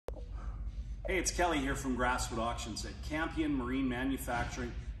Hey, it's Kelly here from Grasswood Auctions at Campion Marine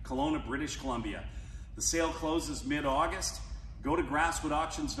Manufacturing, Kelowna, British Columbia. The sale closes mid-August. Go to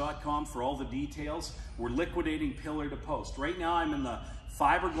grasswoodauctions.com for all the details. We're liquidating pillar to post. Right now I'm in the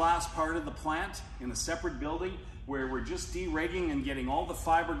fiberglass part of the plant in a separate building where we're just de-rigging and getting all the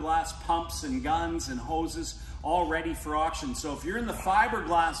fiberglass pumps and guns and hoses all ready for auction. So if you're in the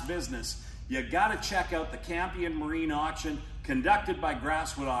fiberglass business, you gotta check out the Campion Marine Auction conducted by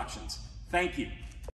Grasswood Auctions. Thank you.